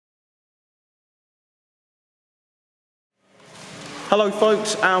Hello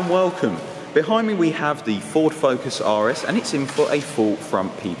folks and welcome. Behind me we have the Ford Focus RS and it's in for a full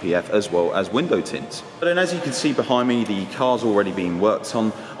front PPF as well as window tints. But then as you can see behind me, the car's already being worked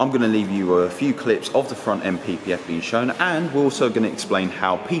on. I'm going to leave you a few clips of the front end PPF being shown, and we're also going to explain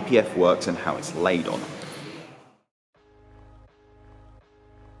how PPF works and how it's laid on.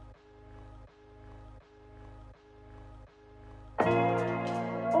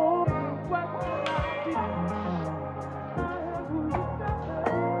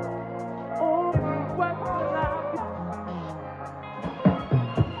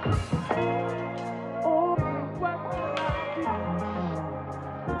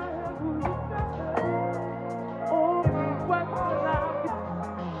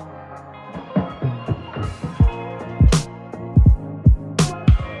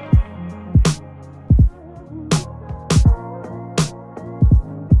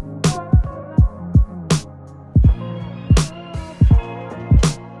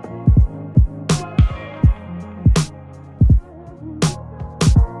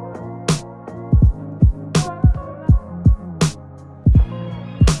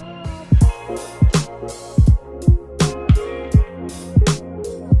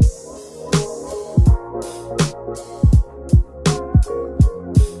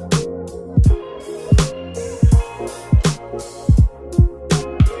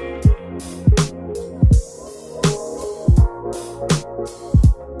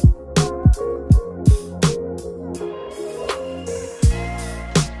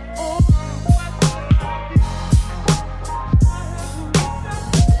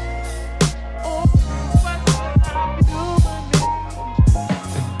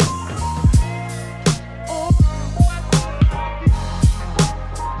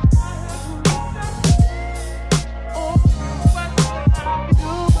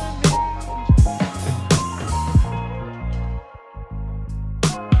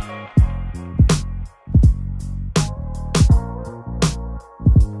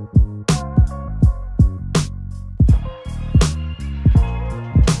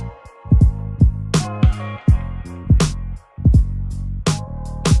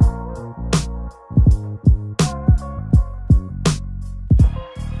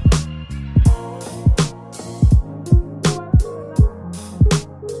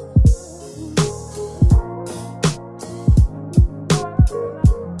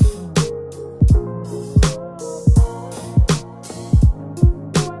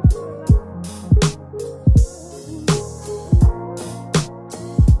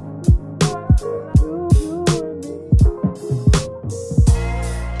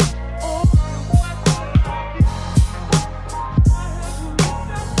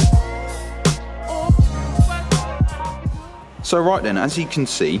 So right then, as you can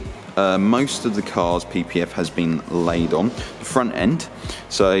see, most of the car's PPF has been laid on the front end.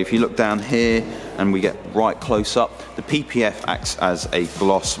 So if you look down here and we get right close up, the PPF acts as a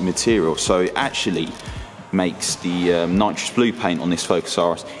gloss material. So it actually makes the nitrous blue paint on this Focus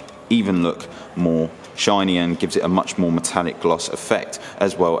RS even look more shiny and gives it a much more metallic gloss effect,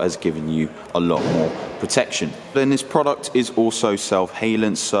 as well as giving you a lot more protection. Then this product is also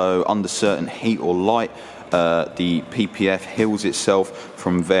self-healant, so under certain heat or light, the PPF heals itself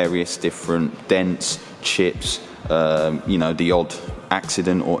from various different dents, chips, you know, the odd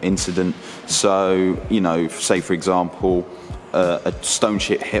accident or incident. So, you know, say for example, a stone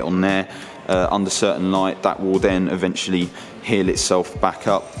chip hit on there under certain light, that will then eventually heal itself back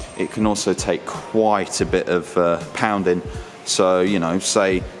up. It can also take quite a bit of pounding. So, you know,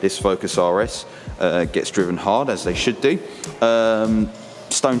 say this Focus RS gets driven hard, as they should do.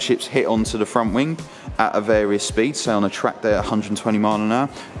 Stone chips hit onto the front wing at a various speed, say on a track day at 120 miles an hour,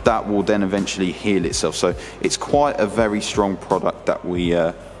 that will then eventually heal itself. So it's quite a very strong product that we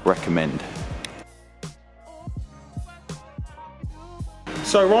recommend.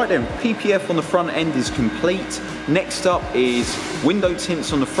 So right then, PPF on the front end is complete. Next up is window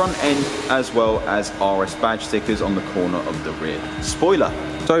tints on the front end, as well as RS badge stickers on the corner of the rear spoiler.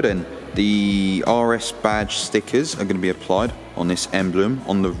 So then, the RS badge stickers are going to be applied on this emblem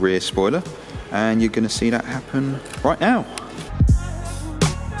on the rear spoiler, and you're going to see that happen right now.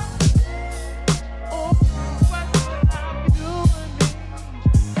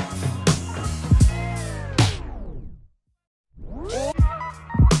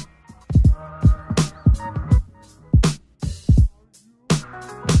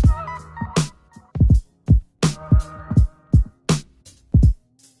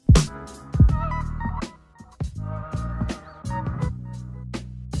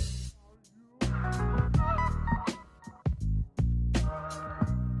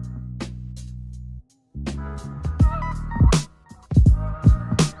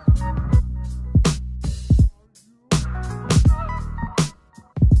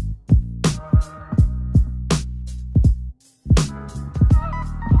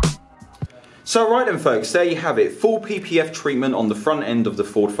 So right then folks, there you have it. Full PPF treatment on the front end of the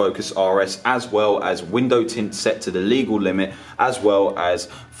Ford Focus RS, as well as window tint set to the legal limit, as well as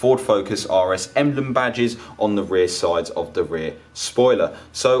Ford Focus RS emblem badges on the rear sides of the rear spoiler.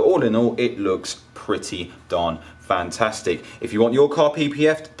 So all in all, it looks pretty darn fantastic. If you want your car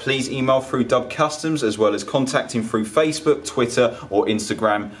PPF'd, please email through Dub Customs, as well as contacting through Facebook, Twitter or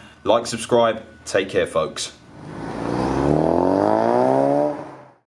Instagram. Like, subscribe, take care folks.